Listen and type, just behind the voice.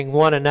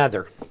one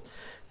another.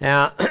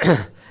 Now,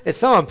 it's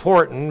so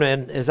important,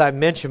 and as I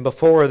mentioned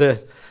before, the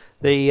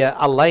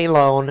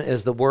alelon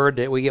is the word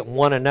that we get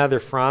one another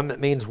from. It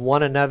means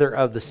one another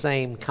of the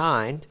same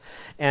kind,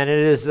 and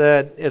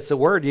it's a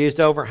word used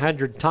over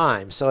 100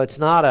 times. So it's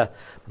not a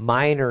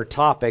minor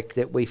topic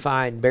that we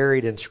find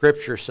buried in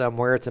Scripture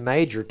somewhere. It's a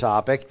major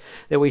topic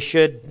that we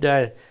should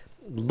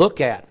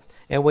look at.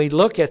 And we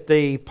look at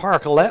the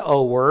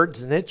parakaleo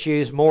words, and it's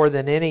used more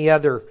than any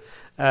other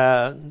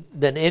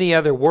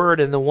word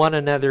in the one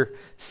another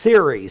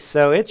series.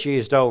 So it's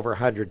used over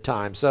 100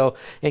 times. So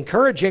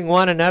encouraging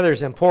one another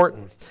is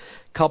important.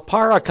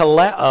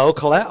 Parakaleo,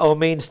 kaleo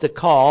means to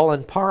call,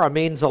 and para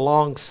means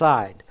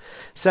alongside.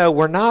 So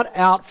we're not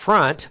out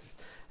front,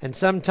 and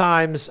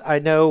sometimes I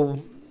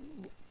know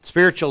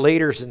spiritual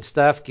leaders and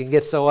stuff can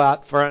get so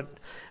out front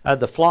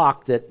of the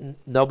flock that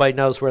nobody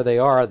knows where they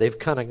are. They've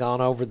kind of gone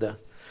over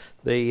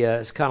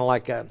it's kind of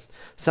like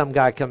some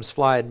guy comes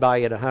flying by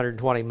you at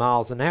 120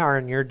 miles an hour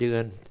and you're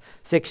doing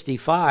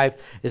 65.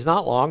 It's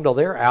not long till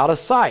they're out of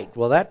sight.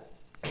 Well, that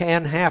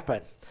can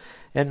happen.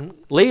 And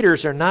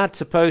leaders are not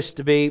supposed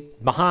to be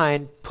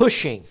behind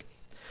pushing.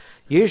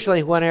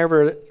 Usually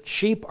whenever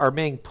sheep are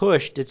being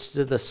pushed, it's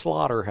to the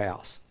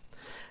slaughterhouse.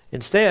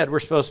 Instead, we're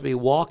supposed to be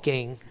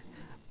walking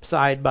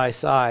side by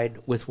side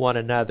with one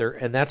another,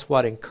 and that's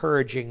what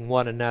encouraging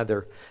one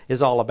another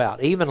is all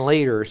about. Even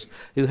leaders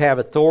who have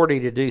authority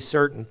to do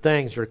certain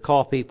things or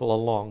call people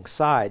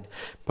alongside,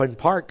 but in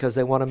part because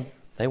they want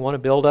to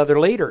build other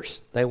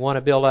leaders. They want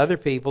to build other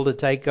people to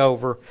take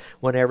over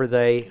whenever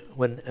they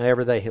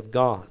have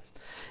gone.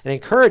 And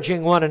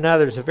encouraging one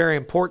another is a very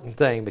important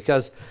thing,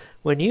 because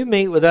when you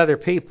meet with other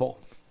people,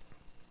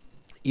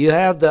 you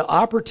have the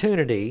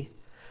opportunity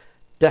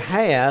to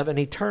have an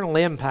eternal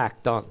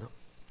impact on them.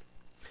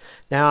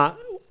 Now,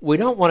 we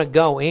don't want to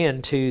go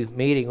into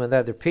meeting with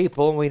other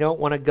people, and we don't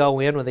want to go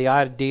in with the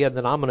idea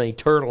that I'm going to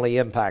eternally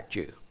impact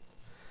you.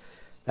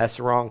 That's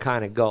the wrong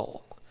kind of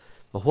goal.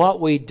 But what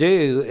we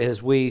do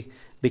is we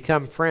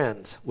become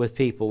friends with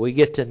people. We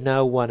get to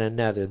know one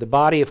another. The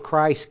body of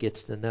Christ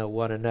gets to know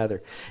one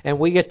another. And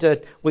we get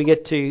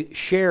to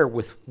share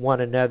with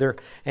one another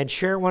and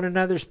share one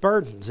another's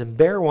burdens and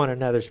bear one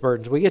another's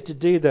burdens. We get to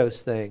do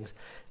those things.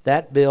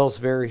 That builds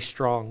very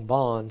strong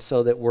bonds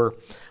so that we're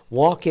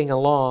walking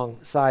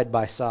along side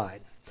by side.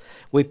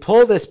 We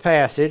pull this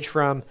passage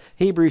from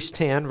Hebrews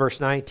 10, verse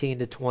 19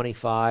 to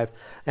 25,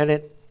 and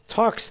it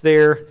talks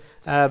there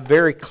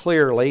very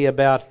clearly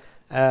about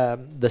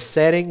the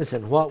settings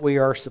and what we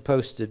are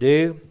supposed to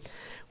do.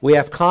 We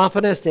have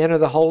confidence to enter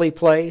the holy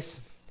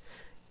place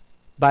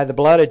by the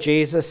blood of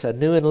Jesus, a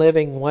new and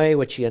living way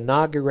which He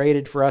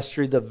inaugurated for us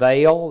through the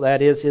veil,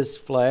 that is His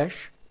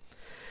flesh.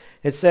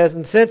 It says,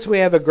 and since we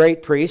have a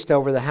great priest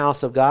over the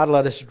house of God,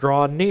 let us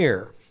draw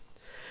near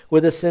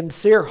with a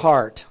sincere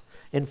heart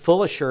and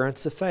full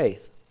assurance of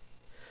faith.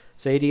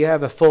 Say, do you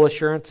have a full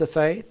assurance of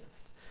faith?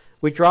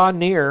 We draw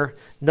near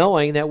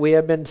knowing that we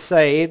have been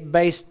saved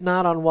based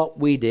not on what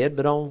we did,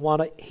 but on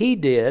what He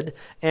did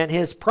and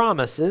His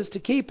promises to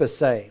keep us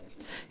saved.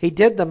 He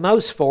did the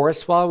most for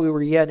us while we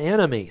were yet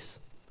enemies.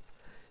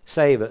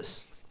 Save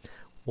us.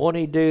 Won't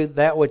He do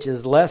that which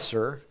is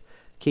lesser,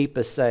 keep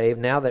us saved,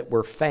 now that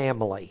we're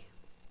family?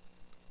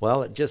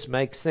 Well, it just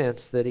makes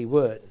sense that He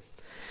would.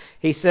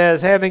 He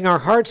says, having our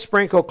hearts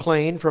sprinkled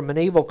clean from an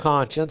evil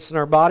conscience and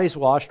our bodies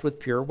washed with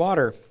pure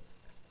water.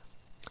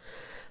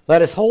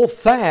 Let us hold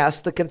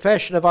fast the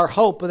confession of our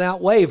hope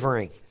without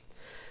wavering.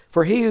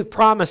 For He who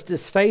promised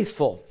is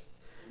faithful.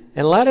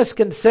 And let us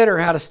consider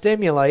how to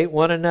stimulate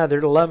one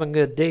another to love and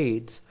good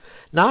deeds,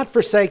 not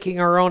forsaking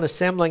our own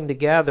assembling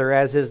together,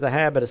 as is the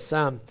habit of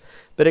some,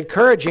 but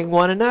encouraging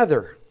one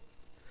another,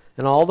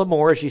 and all the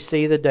more as you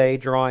see the day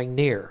drawing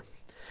near.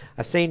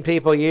 I've seen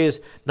people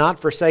use not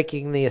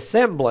forsaking the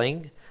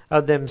assembling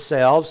of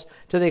themselves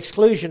to the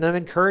exclusion of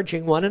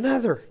encouraging one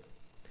another.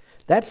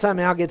 That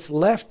somehow gets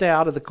left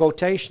out of the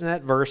quotation of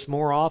that verse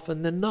more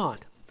often than not.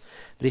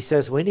 But he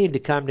says we need to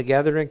come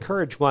together and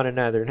encourage one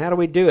another. And how do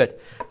we do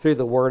it? Through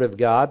the Word of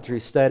God,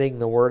 through studying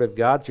the Word of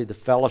God, through the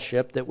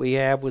fellowship that we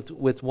have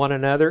with one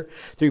another,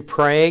 through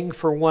praying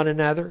for one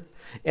another.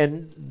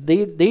 And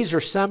these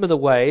are some of the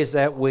ways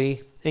that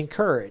we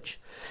encourage.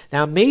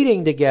 Now,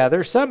 meeting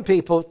together, some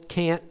people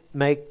can't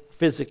make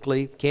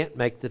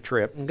the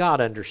trip, and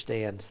God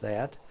understands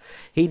that.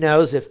 He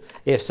knows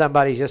if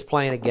somebody's just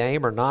playing a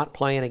game or not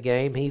playing a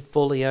game. He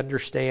fully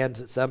understands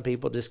that some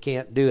people just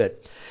can't do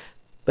it.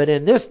 But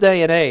in this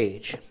day and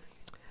age,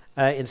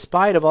 in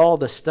spite of all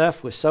the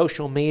stuff with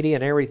social media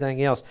and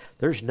everything else,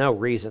 there's no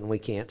reason we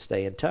can't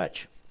stay in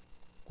touch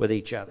with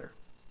each other.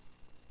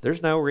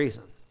 There's no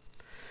reason.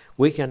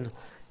 We can,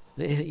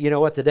 you know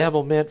what the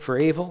devil meant for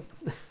evil?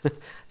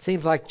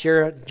 Seems like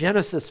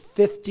Genesis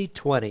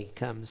 50:20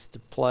 comes to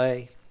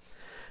play,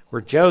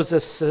 where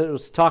Joseph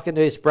was talking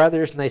to his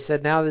brothers and they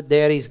said, now that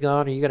Daddy's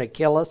gone, are you going to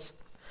kill us?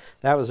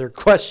 That was their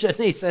question.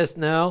 He says,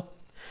 no.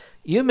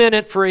 You meant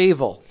it for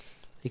evil.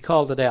 He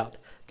called it out.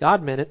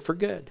 God meant it for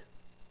good.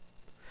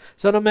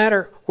 So no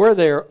matter where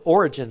their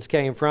origins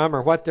came from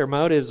or what their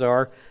motives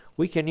are,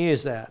 we can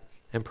use that.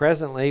 And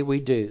presently we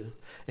do.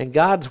 And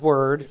God's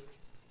Word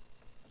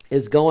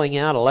is going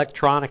out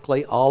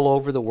electronically all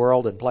over the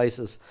world in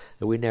places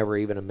that we never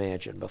even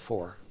imagined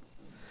before.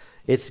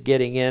 It's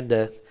getting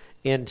into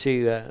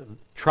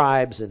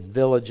tribes and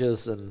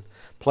villages and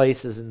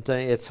places and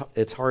things.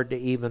 It's hard to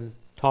even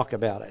talk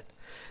about it.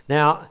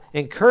 Now,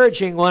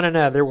 encouraging one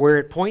another, we're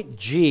at point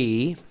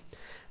G.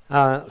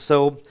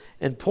 So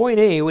in point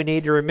E, we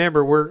need to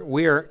remember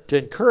we are to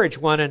encourage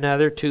one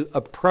another to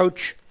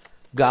approach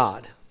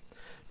God.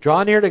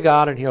 Draw near to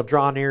God and He'll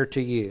draw near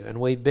to you. And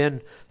we've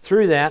been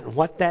through that and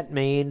what that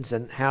means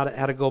and how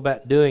to go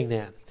about doing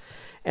that.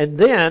 And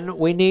then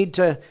we need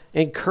to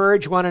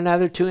encourage one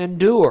another to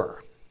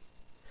endure.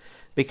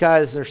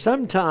 Because there's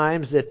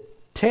sometimes that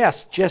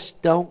tests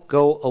just don't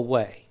go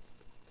away.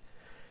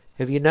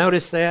 Have you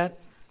noticed that?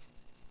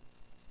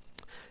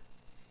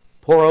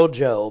 Poor old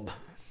Job.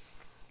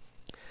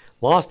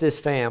 Lost his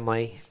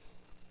family.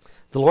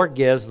 The Lord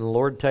gives and the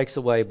Lord takes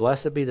away.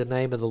 Blessed be the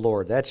name of the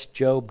Lord. That's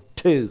Job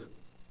 2.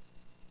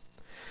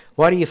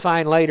 What do you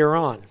find later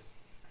on?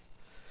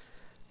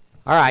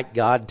 All right,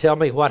 God, tell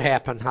me what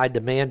happened. I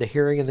demand a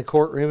hearing in the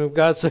courtroom of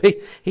God. So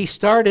he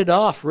started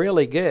off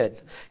really good.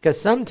 Because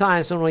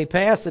sometimes when we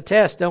pass the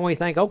test, don't we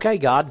think, okay,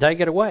 God,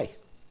 take it away.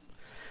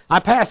 I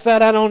passed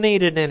that, I don't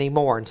need it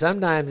anymore. And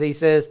sometimes He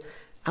says,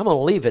 I'm going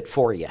to leave it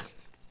for you.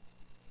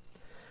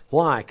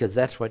 Why? Because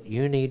that's what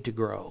you need to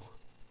grow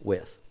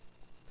with.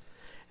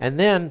 And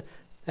then,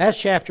 that's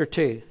chapter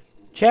 2.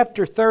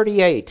 Chapter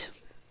 38.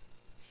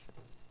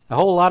 A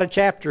whole lot of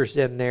chapters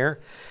in there,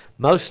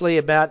 mostly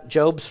about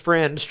Job's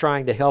friends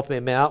trying to help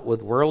him out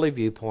with worldly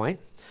viewpoint,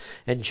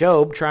 and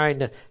Job trying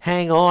to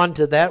hang on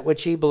to that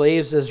which he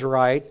believes is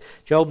right.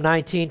 Job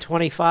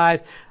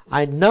 19:25,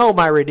 I know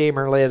my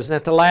Redeemer lives, and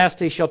at the last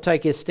He shall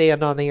take His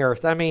stand on the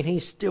earth. I mean,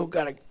 he's still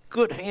got a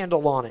good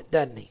handle on it,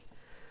 doesn't he?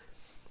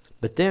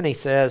 But then he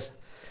says,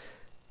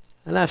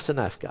 enough's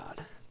enough,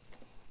 God.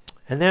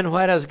 And then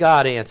what does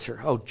God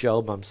answer? Oh,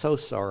 Job, I'm so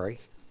sorry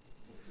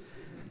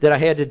that I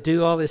had to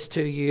do all this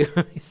to you.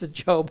 He said,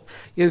 Job,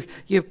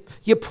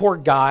 you poor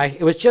guy.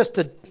 It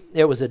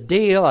was a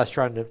deal. I was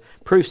trying to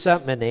prove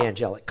something in the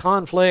angelic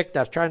conflict.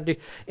 I was trying to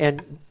do,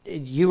 and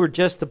you were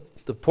just the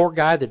poor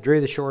guy that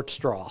drew the short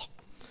straw,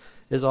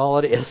 is all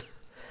it is.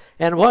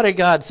 And what did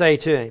God say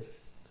to him?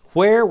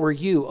 Where were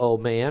you, O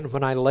man,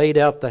 when I laid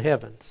out the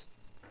heavens?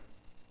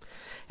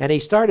 And he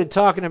started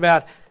talking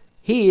about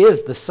He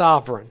is the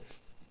sovereign.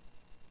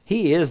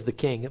 He is the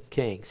King of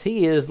kings.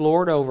 He is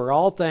Lord over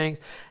all things.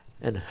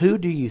 And who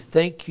do you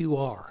think you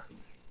are?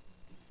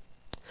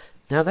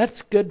 Now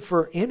that's good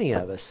for any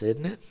of us,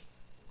 isn't it?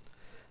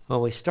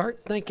 When we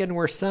start thinking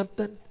we're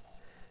something,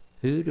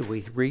 who do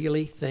we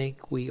really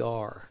think we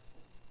are?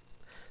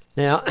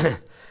 Now,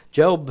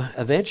 Job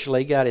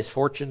eventually got his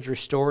fortunes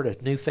restored,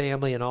 a new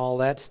family and all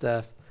that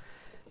stuff.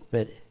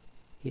 But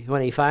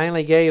when he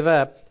finally gave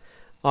up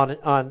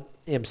on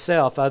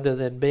himself, other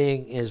than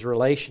being his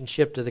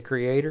relationship to the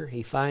Creator,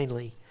 he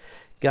finally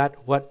got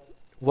what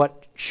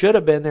should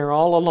have been there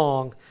all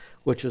along,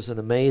 which was an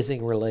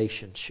amazing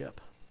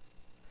relationship.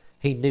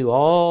 He knew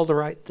all the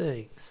right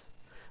things,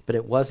 but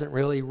it wasn't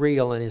really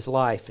real in his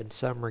life in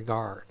some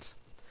regards.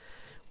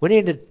 We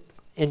need to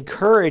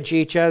encourage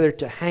each other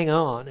to hang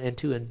on and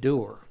to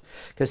endure,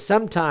 because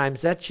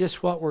sometimes that's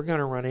just what we're going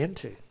to run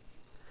into.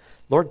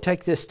 Lord,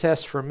 take this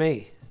test from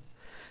me.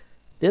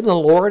 Didn't the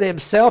Lord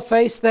Himself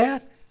face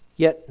that?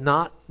 Yet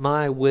not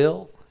my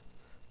will,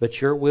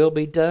 but your will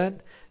be done.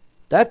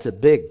 That's a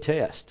big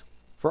test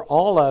for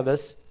all of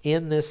us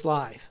in this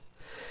life.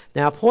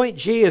 Now, point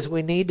G is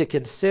we need to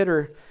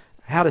consider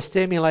how to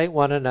stimulate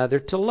one another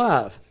to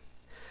love.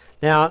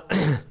 Now,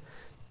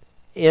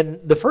 in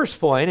the first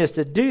point is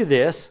to do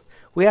this,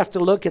 we have to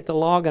look at the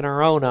log in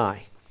our own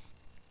eye.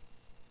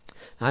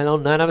 I know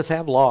none of us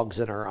have logs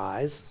in our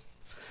eyes.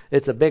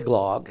 It's a big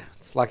log.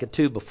 It's like a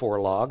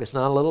 2x4 log. It's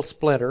not a little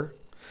splinter.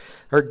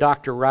 Heard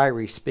Dr.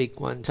 Ryrie speak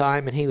one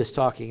time, and he was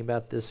talking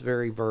about this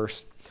very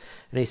verse.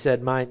 And he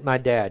said, my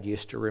dad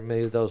used to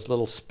remove those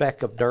little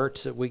speck of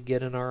dirts that we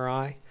get in our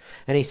eye.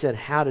 And he said,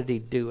 how did he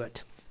do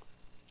it?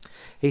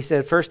 He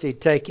said, first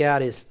he'd take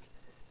out his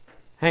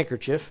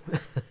handkerchief,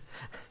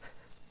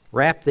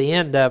 wrap the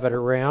end of it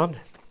around,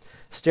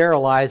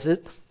 sterilize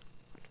it,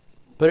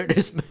 put it in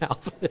his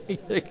mouth.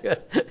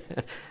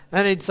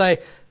 Then he'd say,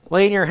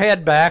 lean your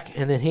head back,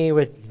 and then he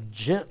would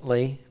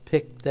gently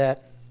pick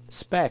that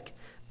speck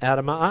out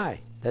of my eye.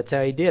 That's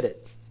how he did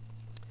it.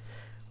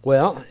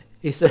 Well,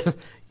 he said,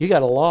 you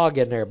got a log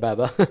in there,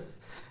 Bubba.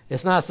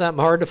 It's not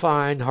something hard to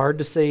find, hard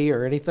to see,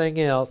 or anything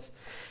else.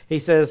 He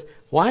says,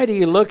 why do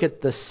you look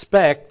at the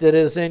speck that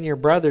is in your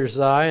brother's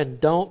eye and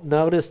don't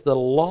notice the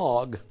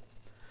log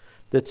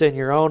that's in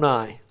your own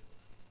eye?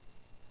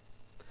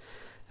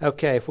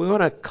 Okay, if we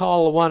want to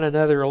call one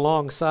another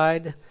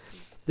alongside,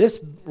 this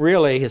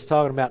really is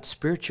talking about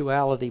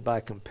spirituality by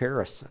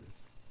comparison.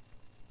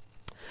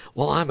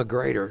 Well, I'm a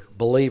greater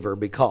believer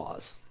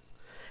because.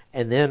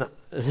 And then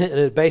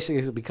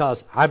basically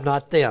because I'm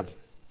not them.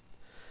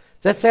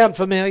 Does that sound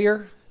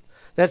familiar?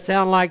 That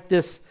sound like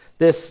this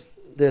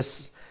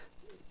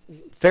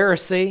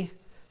Pharisee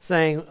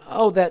saying,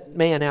 oh, that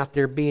man out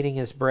there beating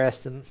his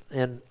breast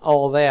and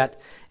all that,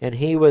 and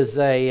he was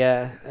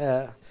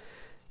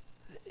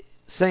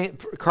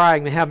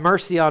crying, have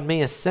mercy on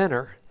me, a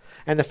sinner.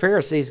 And the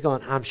Pharisee's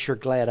going, I'm sure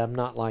glad I'm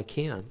not like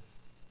him.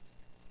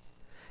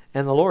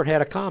 And the Lord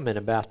had a comment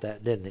about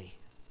that, didn't he?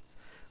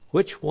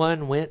 Which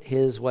one went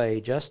his way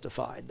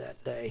justified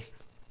that day?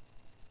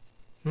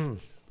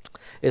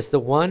 It's the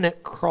one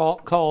that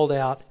called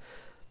out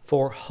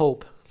for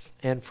hope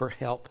and for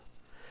help.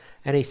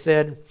 And he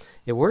said,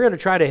 if we're going to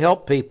try to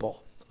help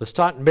people, was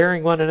taught in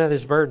bearing one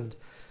another's burdens,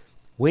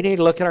 we need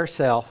to look at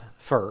ourselves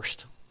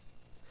first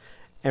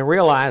and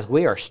realize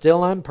we are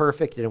still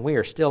imperfect and we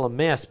are still a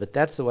mess, but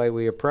that's the way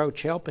we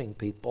approach helping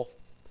people.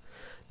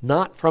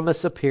 Not from a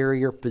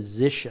superior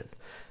position,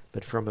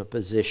 but from a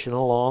position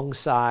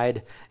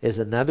alongside as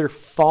another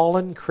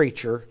fallen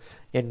creature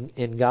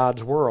in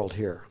God's world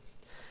here.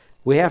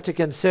 We have to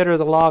consider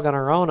the log on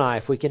our own eye.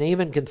 If we can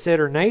even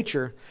consider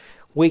nature,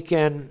 we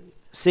can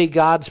see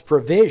God's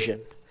provision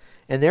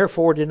and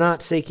therefore do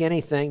not seek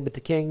anything but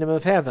the kingdom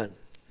of heaven.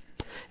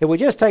 If we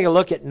just take a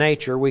look at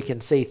nature, we can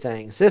see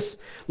things. This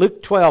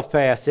Luke 12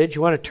 passage,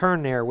 you want to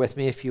turn there with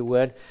me if you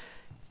would.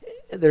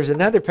 There's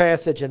another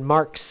passage in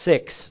Mark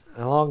 6,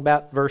 along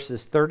about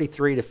verses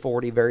 33 to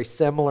 40, very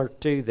similar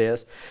to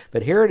this.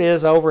 But here it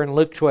is over in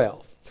Luke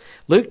 12.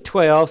 Luke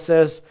 12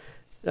 says,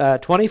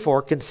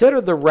 24, consider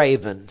the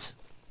ravens.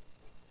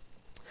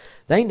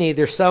 They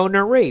neither sow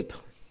nor reap.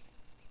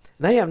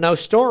 They have no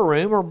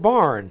storeroom or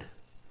barn,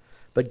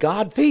 but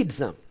God feeds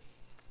them.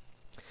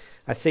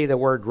 I see the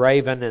word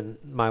raven and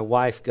my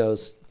wife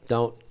goes,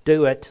 don't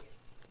do it.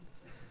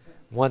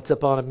 Once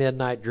upon a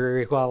midnight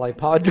dreary while I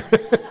ponder.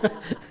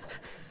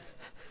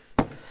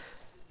 I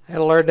had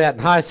to learn that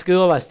in high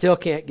school. I still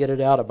can't get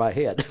it out of my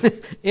head.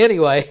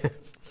 Anyway,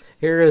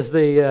 here is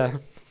the...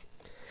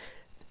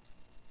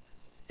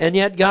 and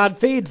yet God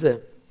feeds them.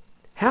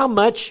 How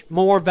much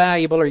more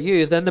valuable are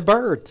you than the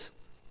birds?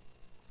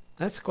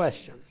 That's the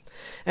question.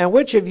 And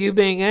which of you,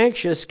 being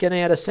anxious, can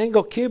add a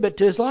single cubit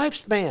to his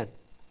lifespan?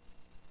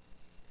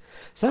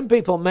 Some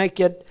people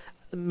make it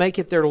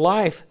their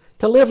life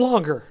to live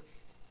longer.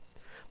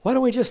 Why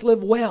don't we just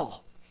live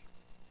well?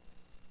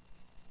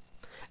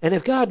 And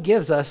if God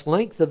gives us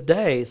length of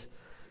days,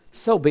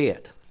 so be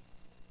it.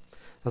 I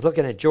was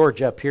looking at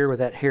George up here with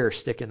that hair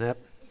sticking up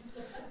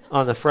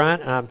on the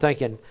front, and I'm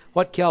thinking,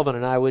 what Kelvin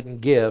and I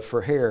wouldn't give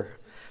for hair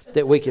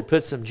that we could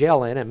put some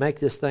gel in and make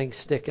this thing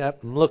stick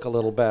up and look a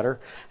little better.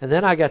 And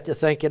then I got to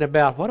thinking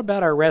about, what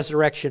about our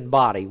resurrection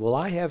body? Will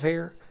I have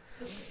hair?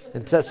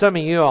 And so some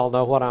of you all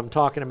know what I'm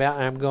talking about,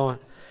 and I'm going,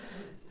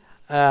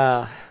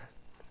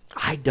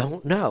 I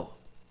don't know.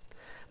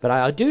 But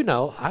I do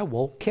know I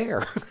won't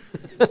care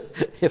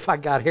if I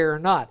got hair or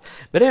not.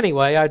 But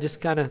anyway, I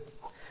just kind of,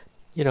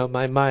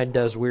 my mind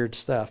does weird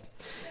stuff.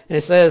 And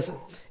it says,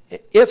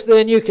 if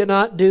then you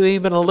cannot do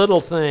even a little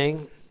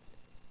thing,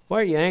 why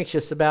are you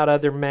anxious about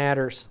other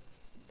matters?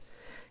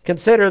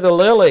 Consider the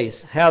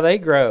lilies, how they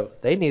grow.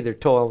 They neither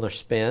toil nor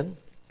spin.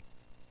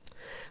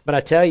 But I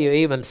tell you,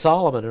 even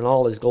Solomon in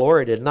all his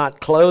glory did not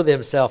clothe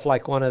himself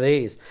like one of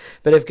these.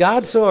 But if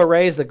God so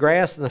arrays the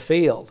grass in the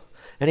field,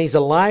 and he's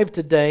alive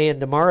today and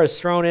tomorrow is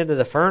thrown into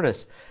the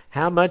furnace,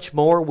 how much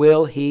more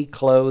will he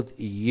clothe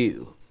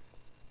you,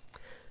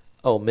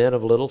 O men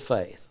of little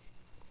faith?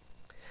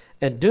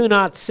 And do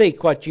not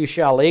seek what you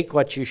shall eat,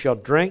 what you shall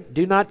drink.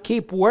 Do not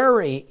keep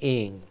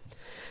worrying.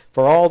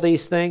 For all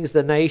these things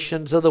the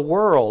nations of the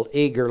world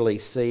eagerly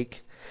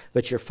seek.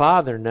 But your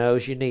Father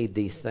knows you need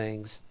these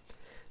things.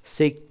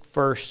 Seek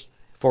first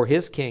for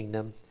his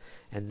kingdom,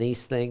 and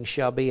these things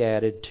shall be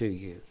added to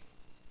you.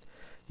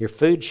 Your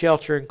food,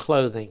 shelter, and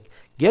clothing.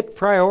 Get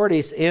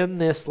priorities in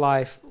this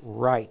life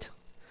right.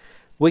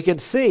 We can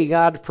see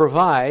God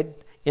provide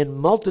in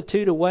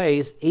multitude of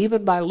ways,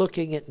 even by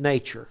looking at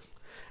nature.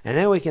 And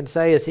then we can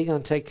say, is he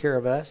going to take care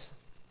of us?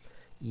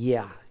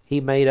 Yeah,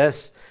 he made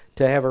us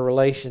to have a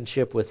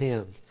relationship with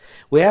him.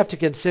 We have to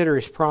consider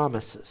his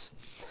promises.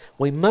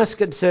 We must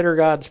consider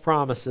God's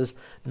promises,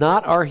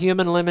 not our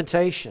human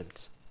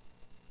limitations.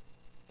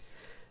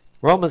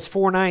 Romans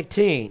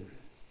 4:19,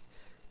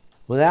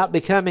 without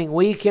becoming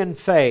weak in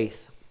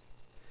faith.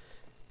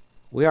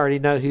 We already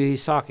know who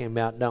he's talking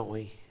about, don't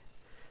we?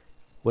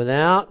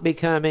 Without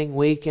becoming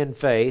weak in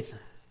faith,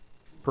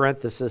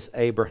 parenthesis,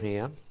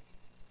 Abraham,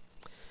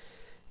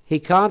 he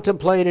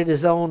contemplated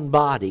his own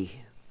body,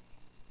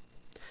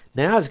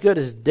 now as good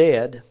as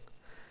dead,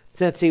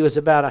 since he was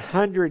about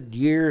 100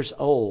 years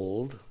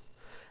old,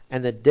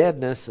 and the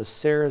deadness of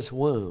Sarah's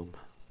womb,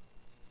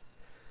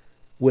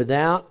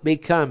 without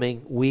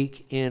becoming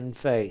weak in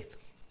faith.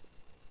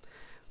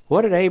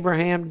 What did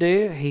Abraham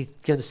do? He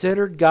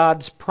considered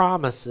God's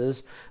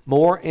promises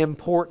more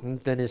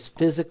important than his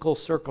physical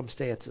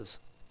circumstances.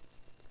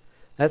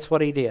 That's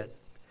what he did,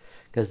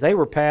 because they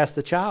were past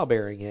the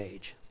childbearing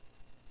age.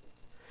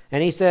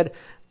 And he said,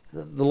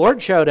 the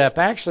Lord showed up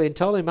actually and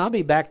told him, I'll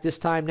be back this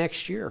time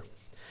next year,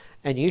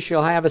 and you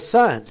shall have a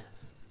son.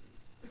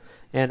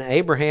 And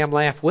Abraham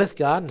laughed with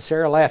God, and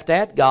Sarah laughed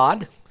at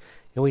God,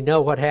 and we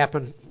know what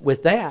happened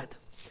with that.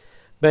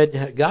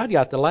 But God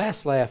got the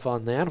last laugh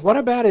on that. What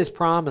about His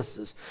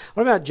promises?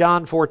 What about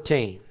John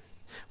 14?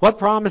 What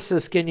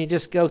promises can you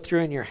just go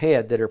through in your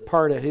head that are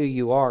part of who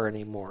you are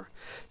anymore?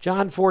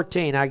 John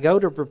 14, I go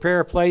to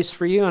prepare a place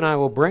for you, and I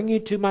will bring you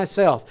to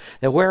myself,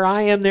 that where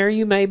I am, there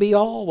you may be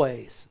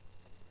always.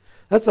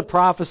 That's a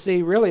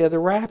prophecy, really, of the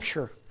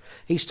rapture.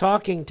 He's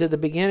talking to the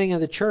beginning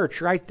of the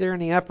church right there in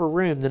the upper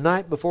room the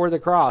night before the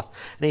cross.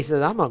 And He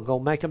says, I'm going to go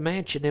make a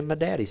mansion in my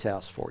daddy's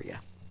house for you.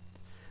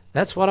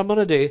 That's what I'm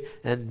going to do,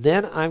 and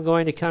then I'm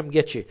going to come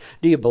get you.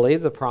 Do you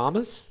believe the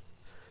promise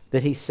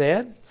that He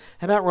said?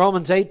 How about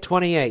Romans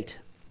 8:28?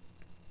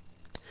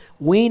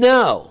 We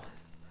know,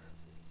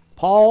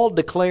 Paul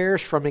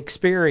declares from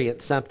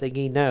experience something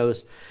he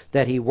knows,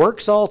 that He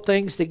works all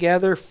things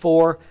together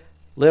for,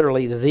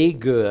 literally, the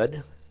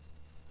good.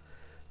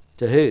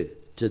 To who?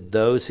 To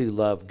those who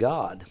love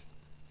God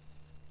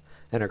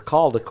and are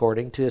called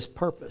according to His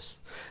purpose.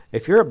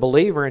 If you're a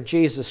believer in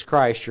Jesus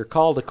Christ, you're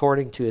called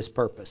according to His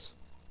purpose.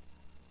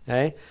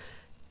 Okay?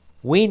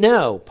 We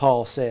know,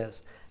 Paul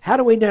says. How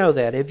do we know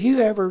that? Have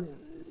you ever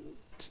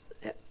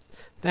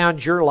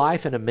found your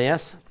life in a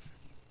mess?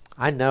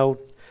 I know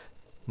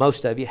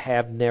most of you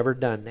have never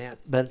done that.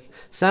 But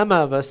some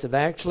of us have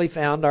actually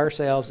found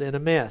ourselves in a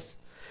mess.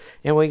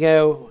 And we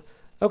go,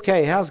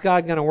 okay, how's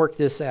God going to work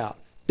this out?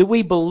 Do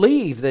we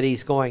believe that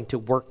He's going to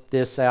work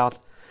this out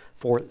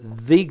for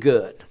the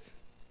good?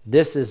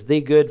 This is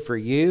the good for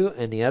you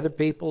and the other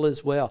people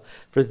as well.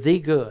 For the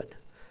good.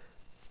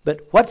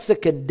 But what's the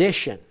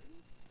condition?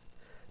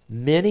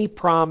 Many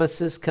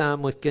promises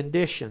come with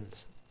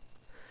conditions.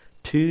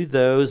 To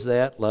those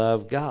that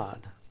love God.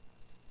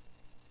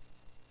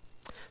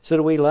 So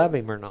do we love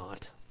Him or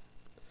not?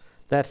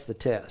 That's the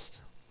test.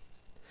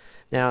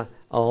 Now,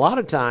 a lot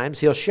of times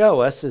He'll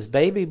show us as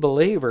baby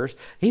believers,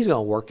 He's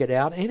going to work it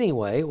out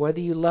anyway, whether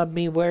you love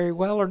me very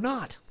well or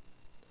not.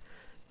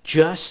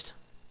 Just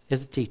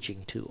as a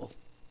teaching tool.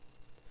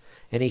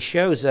 And He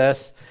shows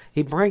us,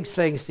 He brings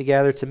things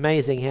together. It's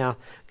amazing how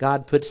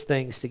God puts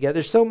things together.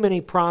 There's so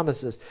many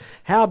promises.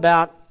 How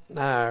about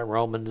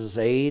Romans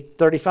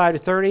 8:35 to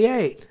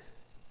 38?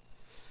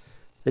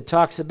 It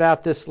talks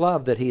about this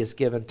love that He has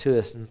given to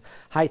us, and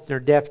height or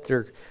depth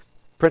or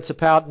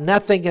principality.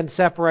 Nothing can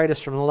separate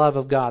us from the love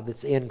of God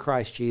that's in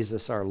Christ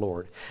Jesus our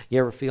Lord. You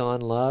ever feel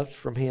unloved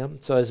from Him?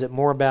 So is it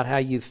more about how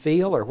you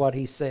feel or what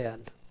He said?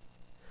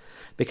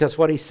 Because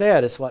what He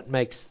said is what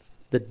makes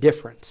the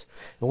difference.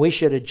 And we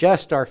should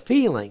adjust our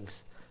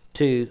feelings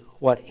to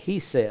what He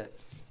said.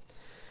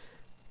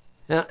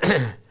 Now,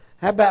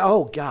 how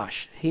about,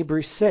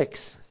 Hebrews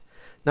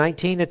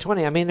 6:19 to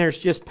 20. I mean, there's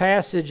just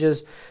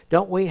passages.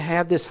 Don't we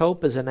have this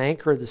hope as an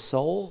anchor of the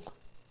soul?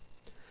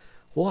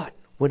 What?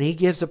 When He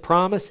gives a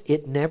promise,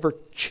 it never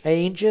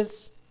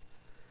changes.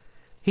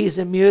 He's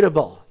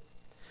immutable.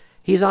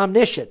 He's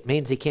omniscient.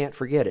 Means He can't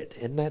forget it.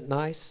 Isn't that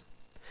nice?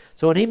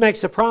 So when He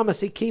makes a promise,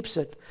 He keeps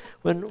it.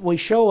 When we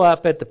show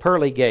up at the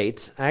pearly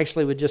gates,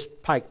 actually we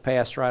just pike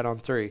pass right on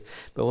through.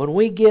 But when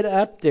we get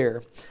up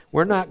there,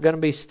 we're not going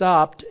to be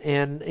stopped.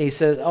 And He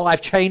says,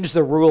 I've changed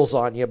the rules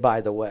on you,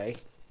 by the way.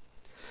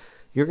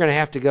 You're going to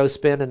have to go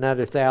spend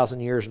another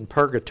 1,000 years in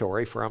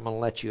purgatory for I'm going to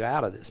let you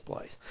out of this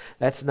place.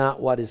 That's not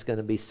what is going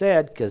to be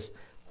said, because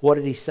what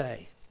did He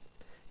say?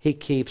 He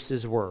keeps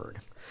His word.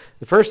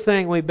 The first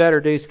thing we better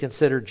do is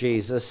consider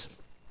Jesus.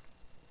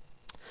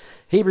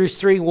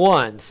 Hebrews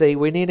 3:1. See,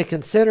 we need to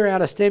consider how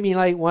to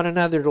stimulate one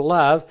another to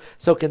love.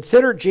 So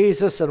consider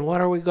Jesus, and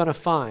what are we going to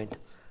find?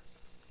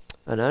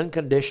 An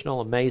unconditional,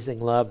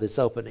 amazing love that's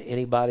open to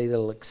anybody that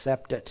will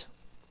accept it.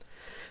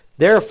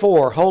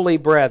 Therefore, holy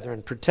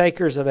brethren,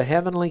 partakers of a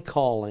heavenly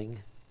calling,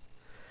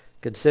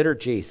 consider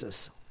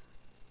Jesus.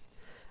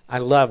 I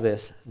love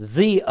this.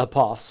 The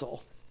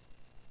apostle.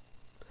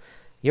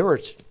 You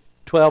were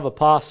 12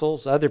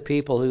 apostles, other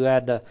people who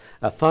had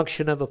a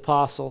function of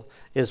apostle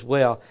as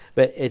well.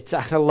 But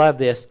I love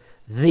this.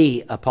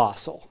 The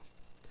apostle.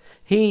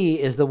 He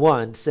is the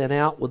one sent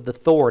out with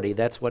authority.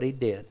 That's what He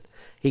did.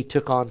 He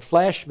took on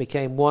flesh,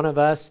 became one of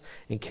us,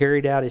 and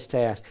carried out His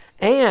task.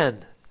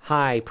 And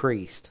high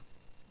priest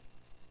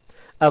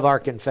of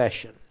our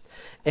confession.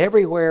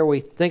 Everywhere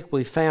we think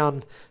we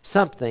found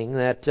something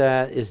that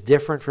is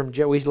different from,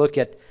 we look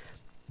at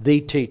the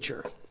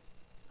teacher.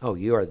 Oh,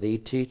 you are the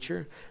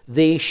teacher?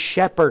 The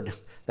shepherd.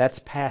 That's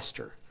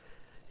pastor.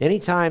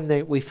 Anytime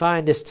that we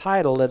find this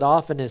title that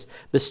often is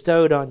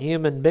bestowed on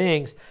human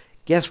beings,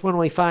 guess when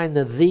we find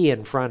the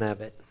in front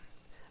of it?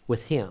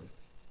 With Him.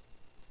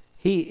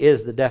 He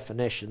is the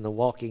definition, the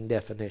walking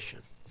definition.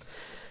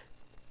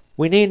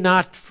 We need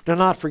not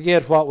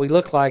forget what we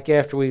look like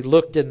after we've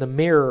looked in the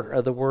mirror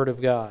of the Word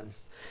of God.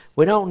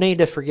 We don't need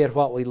to forget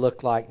what we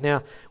look like.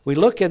 Now, we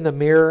look in the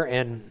mirror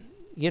and,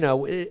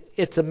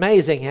 it's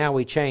amazing how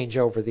we change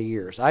over the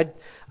years. I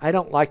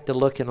don't like to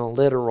look in a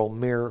literal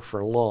mirror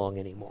for long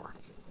anymore.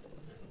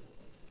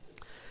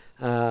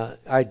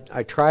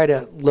 I try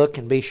to look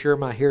and be sure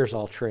my hair's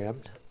all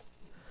trimmed.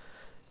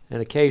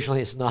 And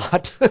occasionally it's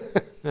not.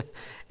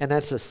 And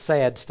that's a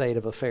sad state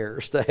of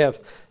affairs, to have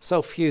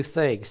so few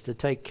things to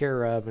take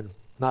care of and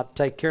not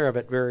take care of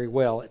it very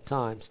well at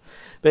times.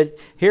 But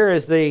here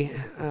is the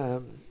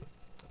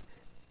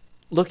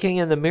looking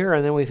in the mirror,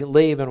 and then we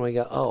leave and we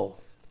go, oh.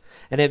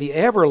 And have you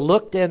ever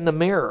looked in the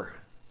mirror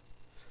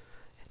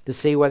to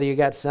see whether you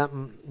got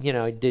something,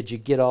 did you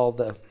get all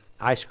the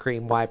ice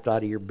cream wiped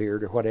out of your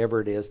beard or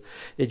whatever it is?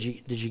 Did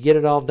you get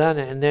it all done?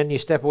 And then you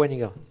step away and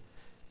you go,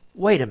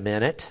 wait a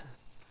minute.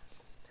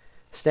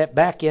 Step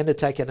back in to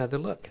take another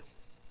look.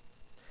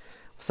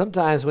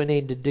 Sometimes we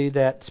need to do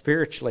that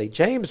spiritually.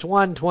 James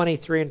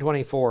 1:23 and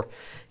 24.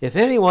 If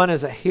anyone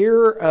is a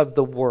hearer of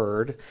the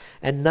word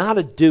and not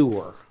a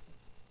doer.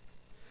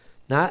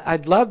 Now,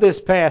 I'd love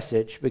this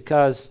passage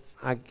because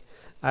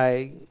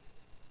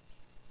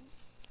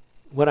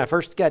when I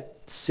first got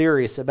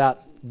serious about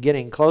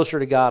getting closer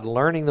to God,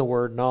 learning the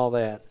Word and all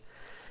that,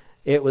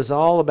 it was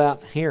all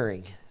about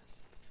hearing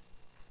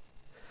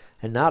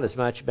and not as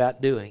much about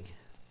doing.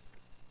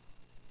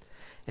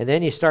 And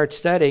then you start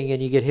studying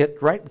and you get hit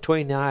right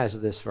between the eyes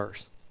of this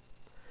verse.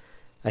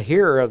 A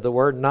hearer of the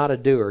Word, not a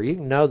doer. You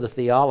can know the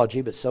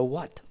theology, but so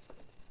what?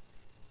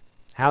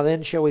 How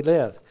then shall we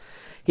live?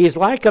 He is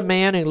like a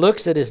man who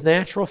looks at his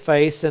natural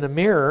face in a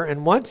mirror,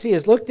 and once he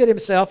has looked at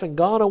himself and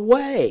gone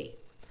away,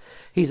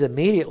 he's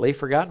immediately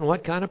forgotten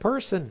what kind of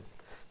person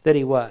that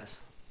he was.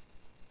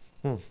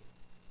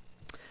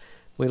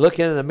 We look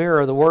into the mirror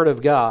of the Word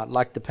of God,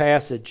 like the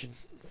passage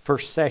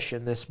first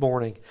session this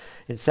morning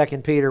in 2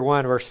 Peter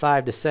 1, verse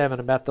 5 to 7,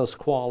 about those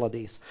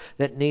qualities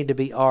that need to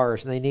be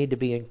ours, and they need to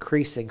be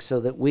increasing so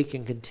that we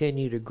can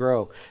continue to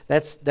grow.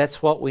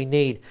 That's what we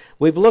need.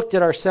 We've looked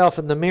at ourselves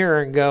in the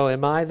mirror and go,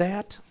 am I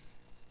that?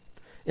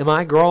 Am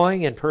I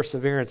growing in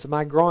perseverance? Am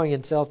I growing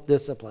in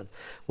self-discipline?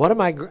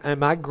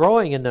 Am I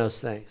growing in those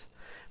things?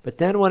 But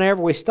then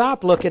whenever we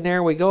stop looking there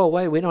and we go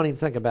away, we don't even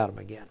think about them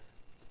again.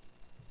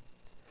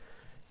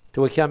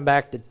 Till we come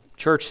back to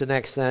church the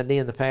next Sunday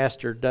and the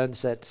pastor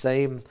does that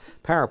same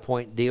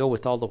PowerPoint deal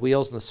with all the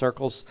wheels and the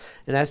circles.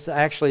 And that's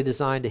actually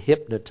designed to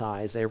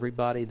hypnotize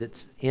everybody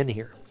that's in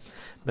here.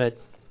 But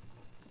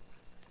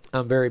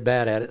I'm very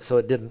bad at it, so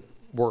it didn't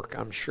work,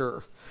 I'm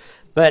sure.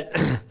 But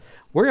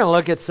we're going to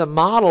look at some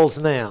models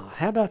now.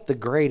 How about the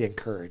great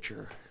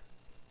encourager?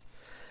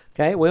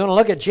 Okay, we want to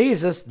look at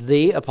Jesus,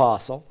 the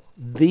apostle,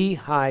 the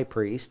high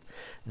priest,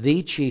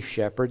 the chief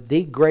shepherd,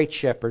 the great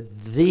shepherd,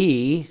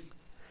 the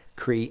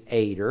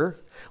creator.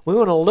 We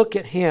want to look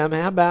at him.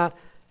 How about,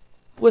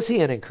 was he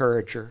an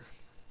encourager?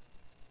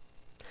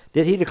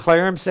 Did he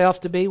declare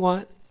himself to be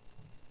one?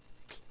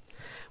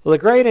 Well, the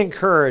great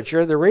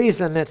encourager, the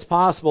reason it's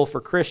possible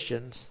for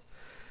Christians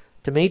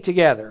to meet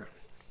together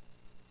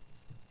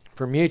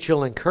for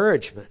mutual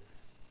encouragement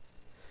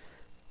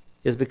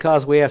is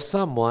because we have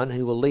someone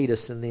who will lead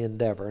us in the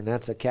endeavor, and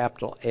that's a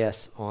capital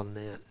S on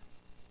that.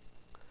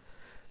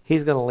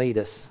 He's going to lead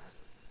us.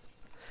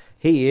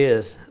 He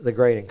is the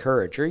great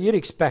encourager. You'd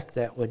expect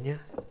that, wouldn't you?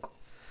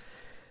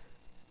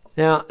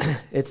 Now,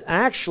 it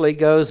actually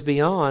goes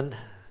beyond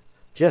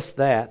just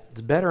that.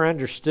 It's better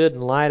understood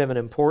in light of an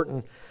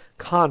important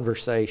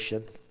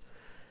conversation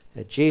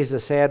that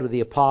Jesus had with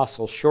the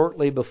apostles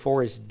shortly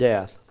before his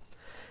death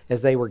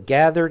as they were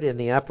gathered in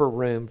the upper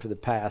room for the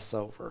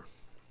Passover.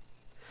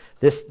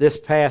 This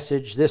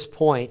passage, this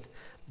point,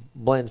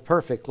 blends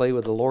perfectly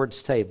with the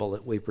Lord's table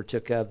that we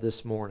partook of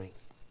this morning.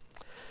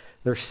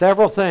 There are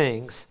several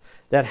things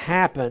that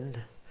happened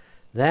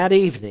that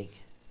evening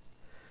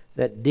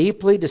that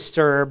deeply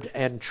disturbed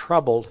and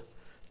troubled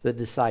the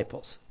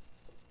disciples.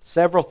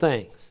 Several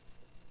things.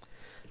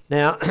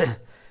 Now,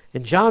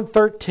 in John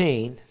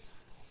 13,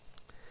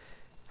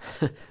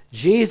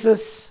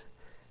 Jesus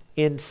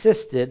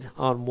insisted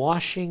on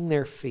washing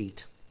their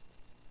feet.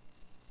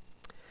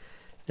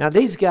 Now,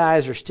 these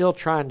guys are still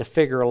trying to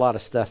figure a lot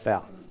of stuff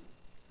out.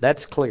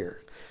 That's clear.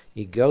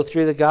 You go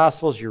through the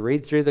Gospels, you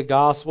read through the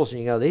Gospels, and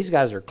you go, these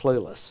guys are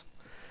clueless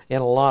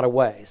in a lot of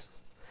ways.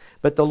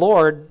 But the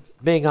Lord,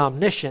 being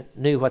omniscient,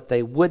 knew what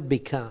they would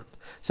become.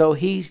 So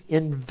he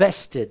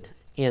invested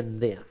in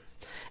them.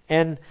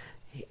 And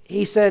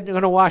he said, I'm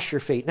going to wash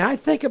your feet. Now, I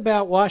think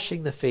about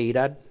washing the feet,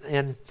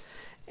 and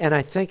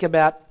I think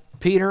about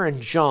Peter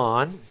and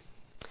John.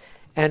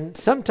 And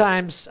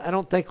sometimes, I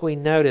don't think we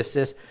notice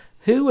this,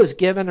 who was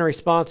given the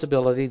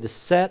responsibility to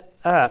set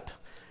up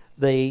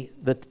the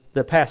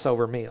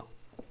Passover meal?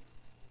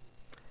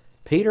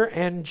 Peter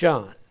and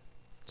John.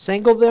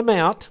 Single them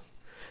out.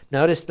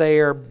 Notice they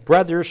are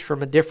brothers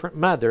from a different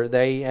mother.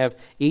 They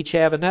each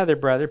have another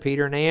brother,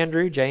 Peter and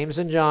Andrew, James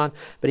and John,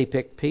 but he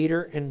picked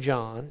Peter and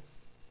John.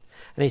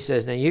 And he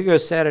says, now you go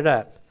set it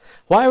up.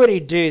 Why would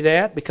he do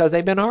that? Because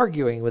they've been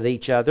arguing with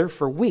each other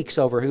for weeks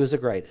over who's the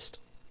greatest.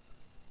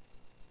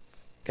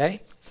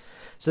 Okay?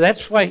 So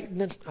that's why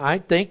I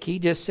think he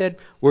just said,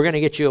 we're going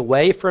to get you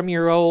away from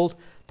your old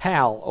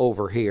pal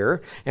over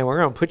here, and we're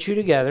going to put you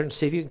together and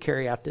see if you can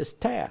carry out this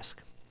task.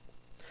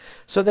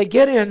 So they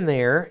get in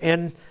there,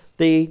 and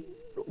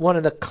one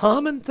of the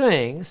common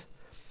things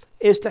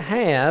is to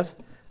have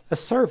a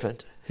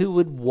servant who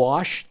would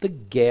wash the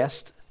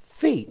guest's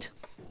feet.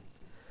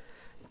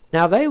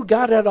 Now they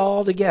got it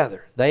all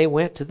together. They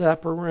went to the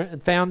upper room,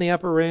 found the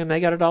upper room. They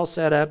got it all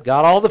set up,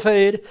 got all the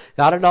food,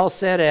 got it all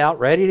set out,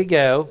 ready to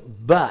go.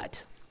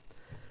 But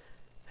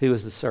who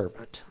was the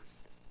servant?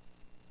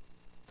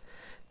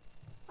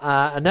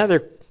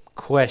 Another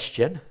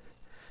question: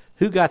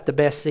 who got the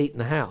best seat in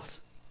the house?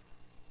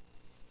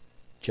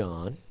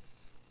 John,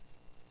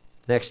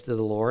 next to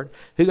the Lord.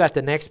 Who got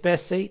the next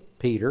best seat?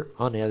 Peter,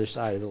 on the other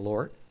side of the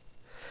Lord.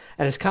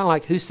 And it's kind of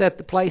like, who set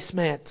the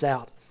placemats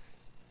out?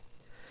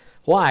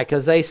 Why?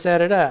 Because they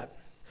set it up.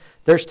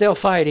 They're still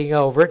fighting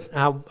over it.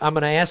 I'm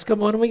going to ask them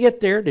when we get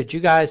there, did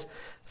you guys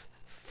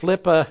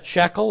flip a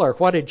shekel, or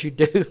what did you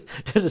do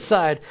to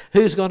decide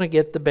who's going to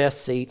get the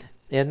best seat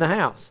in the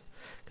house?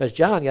 Because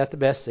John got the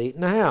best seat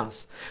in the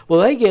house. Well,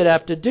 they get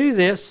up to do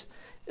this,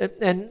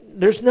 and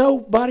there's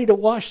nobody to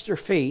wash their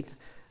feet,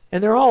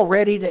 and they're all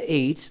ready to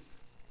eat,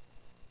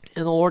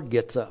 and the Lord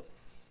gets up.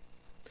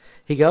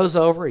 He goes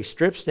over, he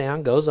strips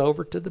down, goes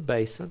over to the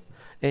basin,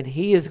 and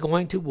he is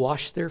going to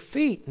wash their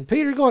feet. And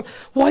Peter's going,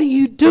 what are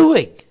you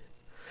doing?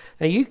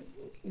 And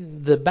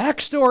the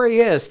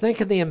backstory is,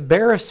 think of the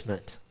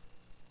embarrassment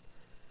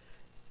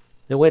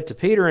that went to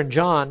Peter and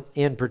John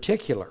in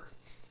particular,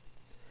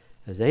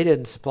 as they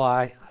didn't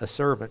supply a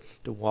servant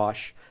to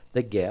wash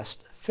the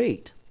guest's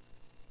feet.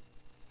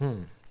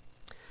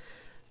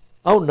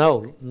 Oh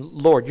no,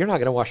 Lord, you're not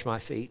going to wash my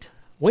feet.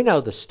 We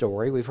know the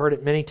story. We've heard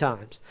it many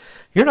times.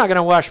 You're not going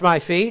to wash my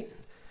feet.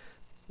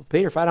 Well,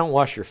 Peter, if I don't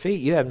wash your feet,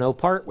 you have no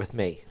part with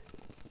me.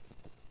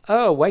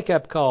 Oh, wake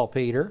up call,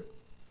 Peter.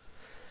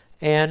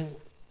 And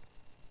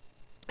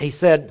he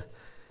said,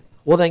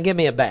 well, then give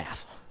me a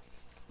bath.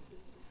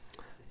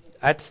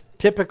 That's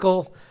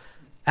typical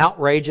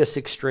outrageous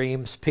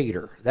extremes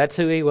Peter. That's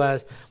who he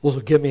was. Well,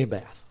 give me a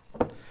bath.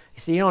 You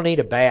see, you don't need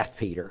a bath,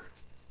 Peter.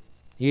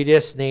 You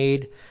just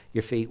need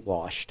your feet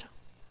washed.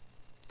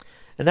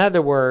 In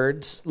other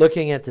words,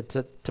 looking at the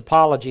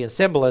topology and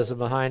symbolism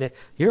behind it,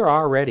 you're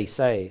already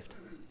saved.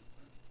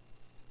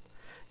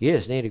 You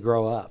just need to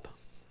grow up.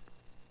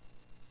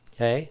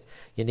 Okay?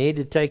 You need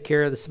to take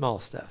care of the small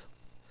stuff.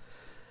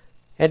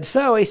 And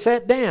so he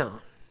sat down.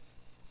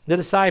 The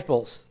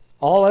disciples,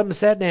 all of them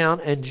sat down,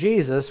 and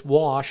Jesus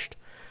washed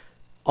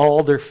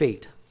all their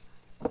feet.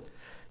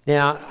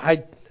 Now,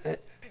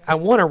 I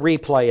want a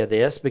replay of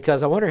this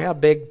because I wonder how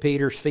big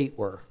Peter's feet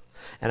were.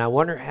 And I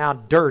wonder how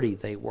dirty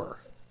they were.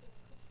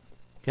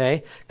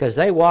 Okay? Because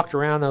they walked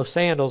around those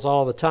sandals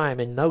all the time,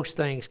 and those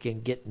things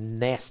can get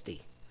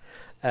nasty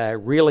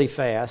really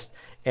fast.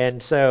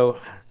 And so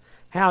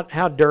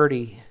how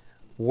dirty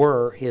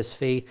were his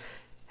feet?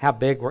 How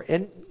big were,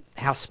 and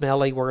how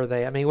smelly were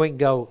they? I mean, we can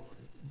go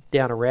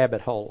down a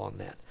rabbit hole on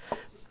that.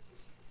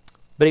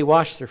 But he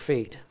washed their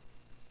feet.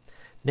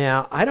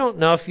 Now, I don't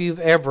know if you've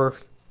ever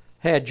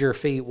had your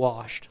feet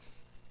washed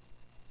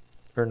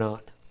or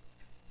not.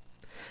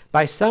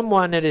 By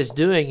someone that is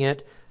doing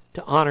it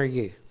to honor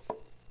you.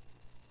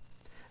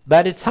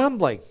 But it's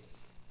humbling.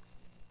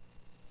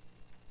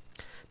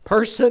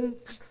 Person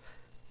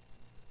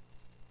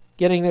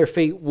getting their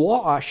feet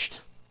washed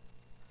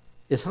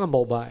is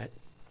humbled by it.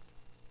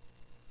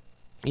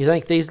 You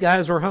think these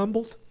guys were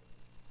humbled?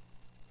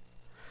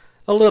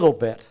 A little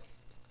bit.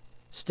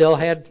 Still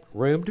had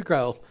room to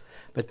grow,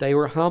 but they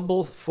were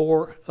humble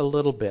for a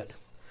little bit.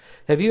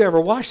 Have you ever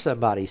washed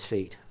somebody's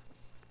feet?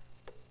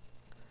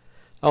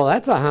 Oh,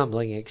 that's a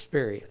humbling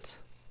experience.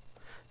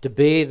 To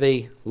be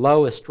the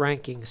lowest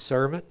ranking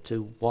servant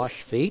to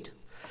wash feet.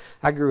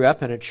 I grew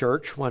up in a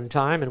church one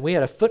time, and we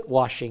had a foot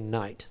washing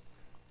night.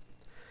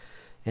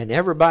 And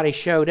everybody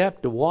showed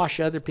up to wash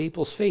other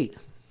people's feet.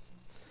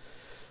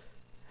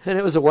 And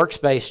it was a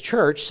works-based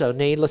church, so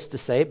needless to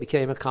say, it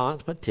became a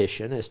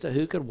competition as to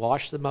who could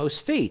wash the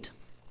most feet.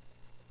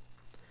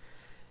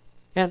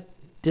 And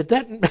did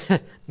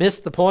that miss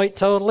the point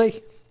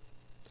totally?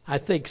 I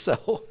think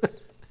so.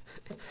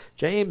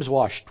 James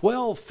washed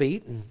 12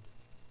 feet, and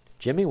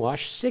Jimmy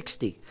washed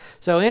 60.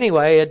 So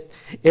anyway,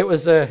 it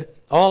was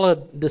all a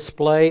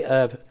display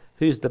of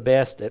who's the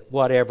best at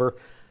whatever,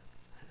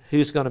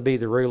 who's going to be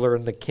the ruler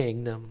in the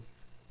kingdom,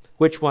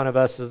 which one of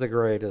us is the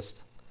greatest.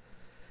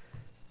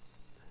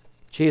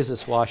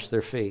 Jesus washed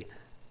their feet.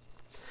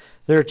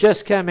 They're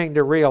just coming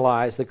to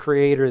realize the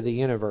creator of the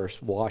universe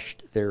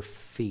washed their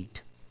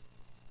feet.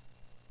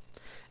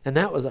 And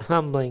that was a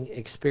humbling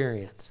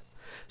experience.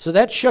 So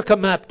that shook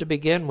them up to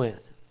begin with.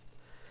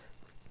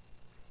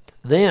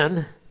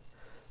 Then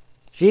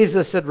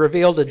Jesus had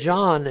revealed to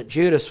John that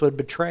Judas would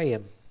betray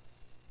him.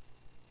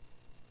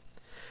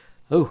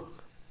 Oh,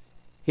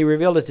 he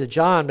revealed it to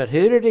John, but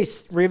who did he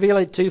reveal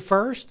it to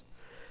first?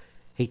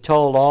 He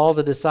told all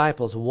the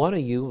disciples, one of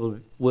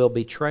you will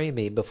betray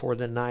me before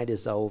the night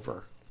is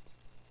over.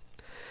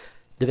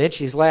 Da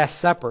Vinci's Last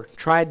Supper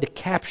tried to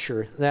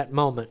capture that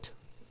moment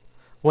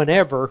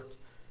whenever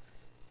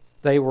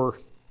they were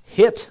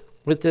hit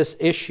with this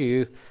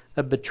issue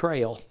of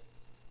betrayal.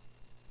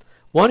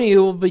 One of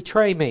you will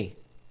betray me.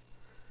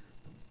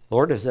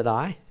 Lord, is it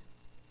I?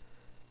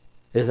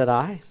 Is it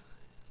I?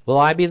 Will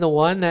I be the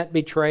one that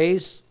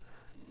betrays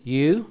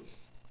you?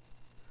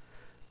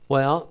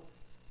 Well,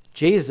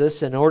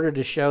 Jesus, in order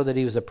to show that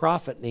he was a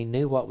prophet and he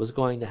knew what was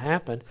going to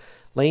happen,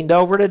 leaned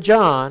over to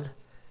John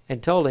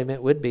and told him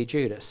it would be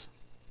Judas,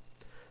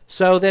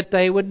 so that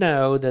they would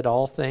know that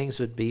all things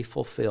would be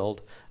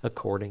fulfilled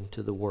according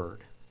to the word.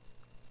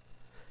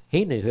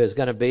 He knew who it was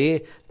going to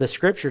be. The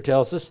scripture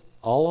tells us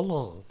all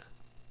along.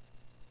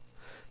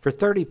 For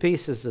 30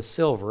 pieces of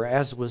silver,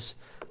 as was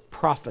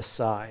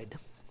prophesied.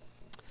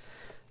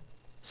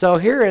 So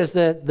here is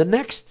the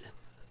next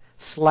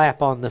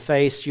slap on the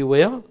face, you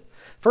will.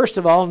 First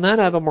of all, none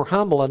of them were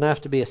humble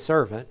enough to be a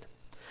servant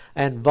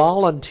and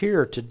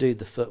volunteer to do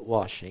the foot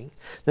washing.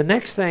 The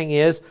next thing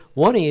is,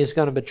 one of you is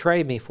going to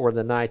betray me before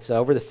the night's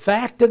over. The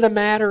fact of the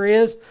matter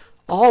is,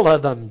 all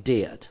of them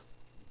did.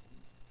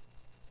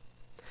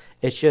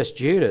 It's just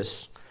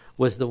Judas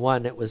was the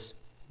one that was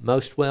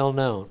most well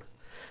known.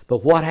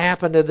 But what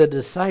happened to the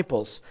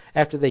disciples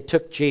after they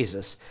took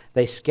Jesus?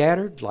 They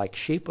scattered like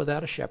sheep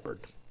without a shepherd,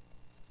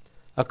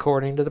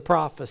 according to the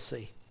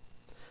prophecy.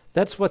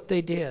 That's what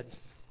they did.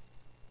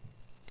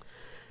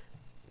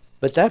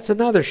 But that's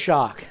another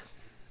shock.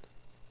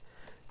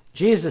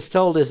 Jesus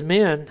told his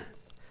men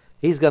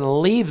he's going to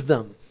leave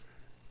them.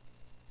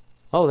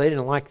 Oh, they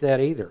didn't like that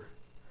either.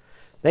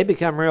 They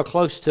become real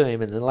close to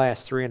him in the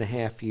last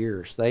 3.5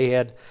 years. They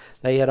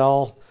had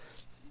all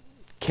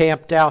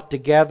camped out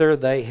together.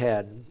 They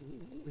had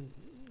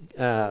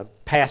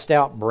passed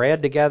out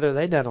bread together.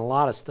 They'd done a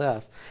lot of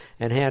stuff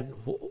and had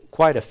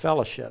quite a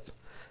fellowship.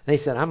 They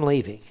said, I'm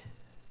leaving.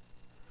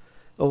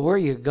 Well, where are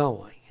you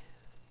going?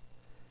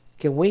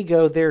 Can we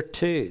go there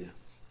too?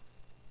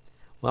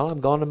 Well,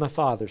 I'm going to my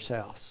Father's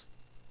house.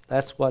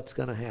 That's what's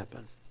going to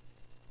happen.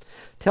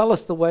 Tell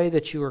us the way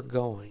that you are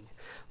going.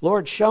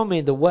 Lord, show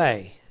me the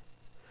way.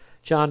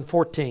 John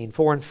 14,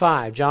 4 and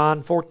 5.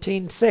 John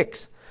 14,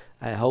 6.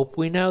 I hope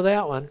we know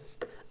that one.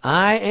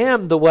 I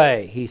am the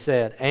way, he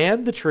said,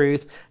 and the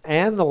truth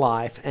and the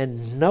life,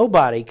 and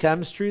nobody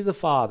comes through the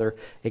Father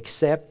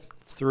except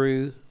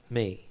through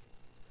me.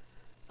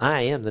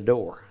 I am the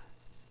door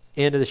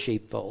into the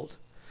sheepfold.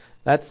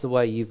 That's the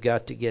way you've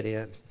got to get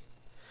in.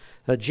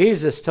 Now,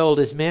 Jesus told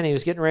his men he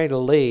was getting ready to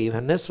leave,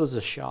 and this was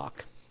a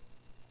shock.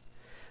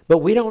 But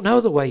we don't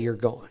know the way you're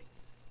going.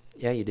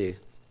 Yeah, you do.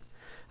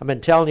 I've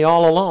been telling you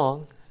all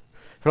along.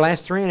 For the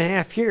last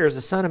 3.5 years,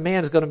 the Son of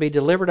Man is going to be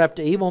delivered up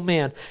to evil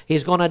men.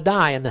 He's going to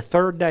die, and the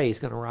third day he's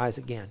going to rise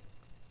again.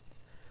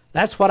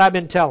 That's what I've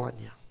been telling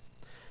you.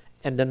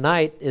 And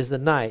tonight is the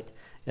night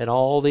that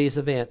all these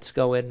events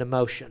go into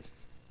motion.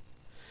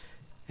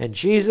 And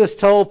Jesus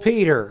told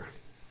Peter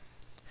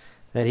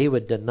that he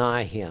would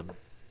deny him.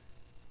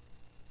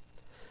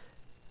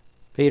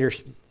 Peter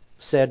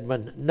said,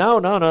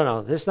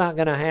 no, this is not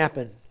going to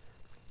happen.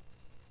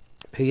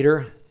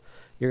 Peter,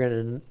 you're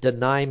going to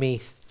deny me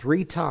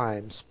 3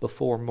 times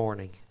before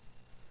morning.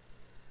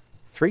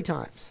 3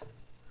 times.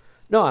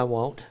 No, I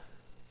won't.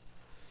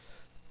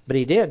 But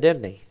he did,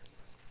 didn't he?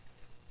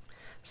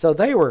 So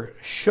they were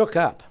shook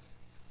up.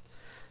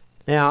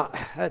 Now,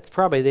 that's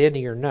probably the end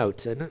of your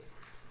notes, isn't it?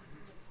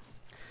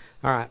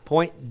 All right,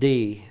 point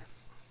D.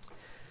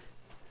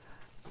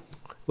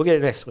 We'll get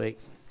it next week.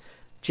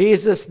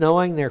 Jesus,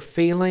 knowing their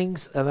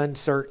feelings of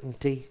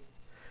uncertainty,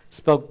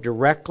 spoke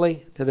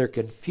directly to their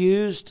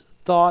confused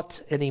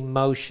thoughts and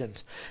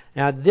emotions.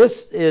 Now,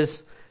 this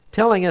is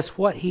telling us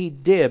what he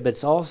did, but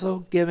it's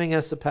also giving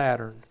us a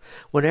pattern.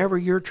 Whenever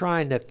you're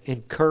trying to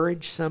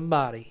encourage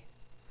somebody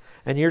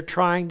and you're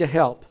trying to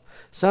help,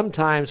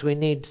 sometimes we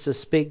need to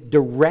speak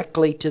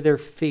directly to their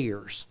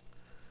fears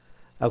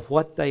of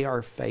what they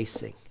are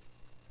facing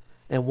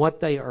and what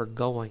they are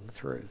going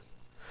through.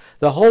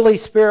 The Holy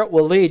Spirit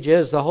will lead you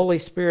as the Holy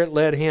Spirit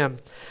led him.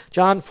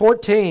 John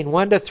 14,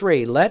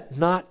 1-3. Let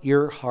not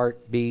your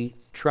heart be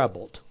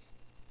troubled.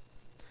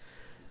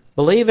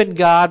 Believe in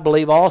God,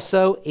 believe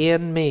also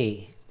in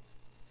me.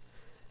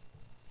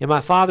 In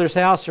my Father's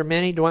house are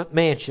many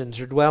mansions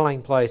or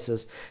dwelling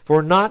places. If it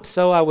were not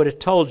so, I would have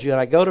told you,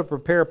 and I go to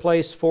prepare a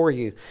place for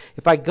you.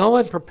 If I go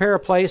and prepare a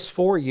place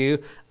for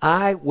you,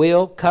 I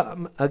will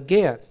come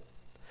again.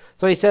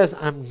 So he says,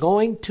 I'm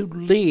going to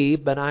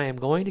leave, but I am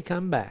going to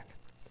come back.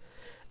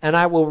 And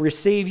I will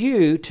receive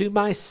you to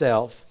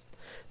myself,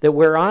 that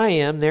where I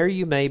am, there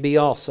you may be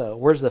also.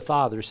 Where's the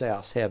Father's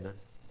house? Heaven.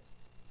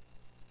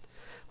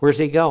 Where's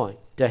he going?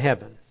 To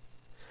heaven.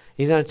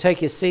 He's going to take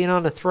his seat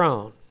on the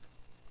throne.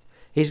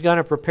 He's going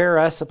to prepare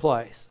us a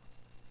place.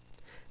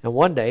 And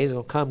one day he's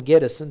going to come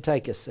get us and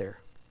take us there.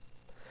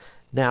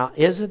 Now,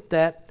 isn't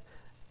that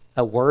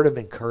a word of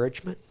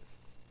encouragement?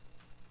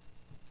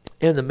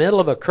 In the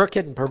middle of a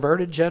crooked and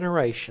perverted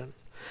generation,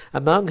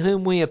 among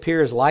whom we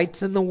appear as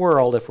lights in the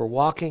world, if we're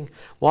walking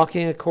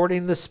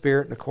according to the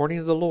Spirit and according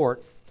to the Lord,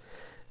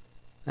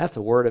 that's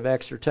a word of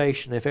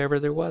exhortation if ever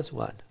there was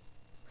one.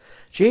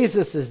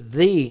 Jesus is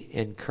the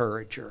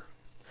encourager.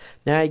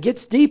 Now, he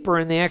gets deeper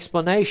in the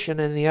explanation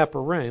in the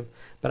upper room,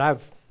 but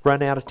I've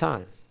run out of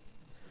time.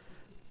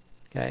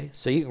 Okay,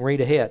 so you can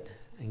read ahead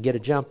and get a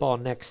jump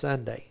on next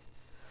Sunday.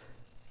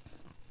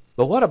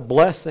 But what a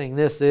blessing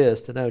this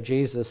is to know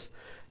Jesus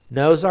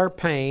knows our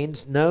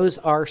pains, knows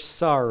our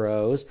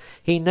sorrows.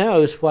 He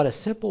knows what a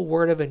simple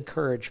word of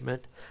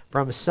encouragement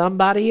from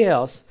somebody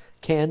else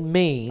can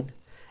mean.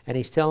 And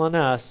He's telling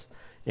us,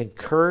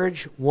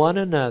 encourage one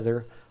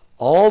another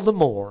all the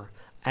more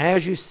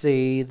as you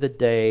see the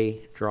day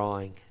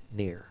drawing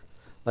near.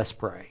 Let's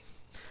pray.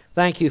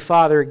 Thank you,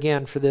 Father,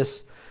 again for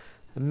this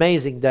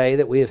amazing day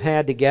that we have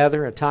had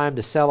together, a time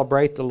to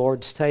celebrate the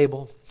Lord's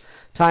table,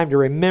 time to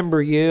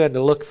remember you and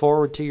to look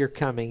forward to your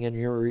coming and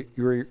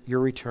your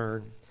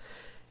return.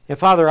 And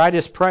Father, I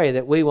just pray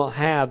that we will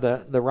have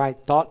the right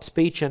thought,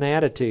 speech, and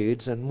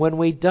attitudes, and when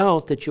we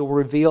don't, that you'll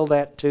reveal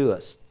that to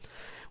us.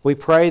 We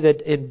pray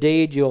that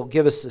indeed you'll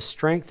give us the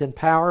strength and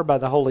power by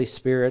the Holy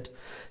Spirit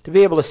to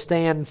be able to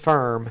stand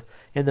firm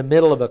in the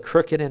middle of a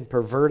crooked and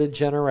perverted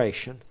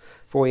generation.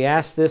 For we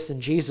ask this in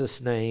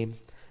Jesus' name,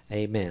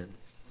 amen.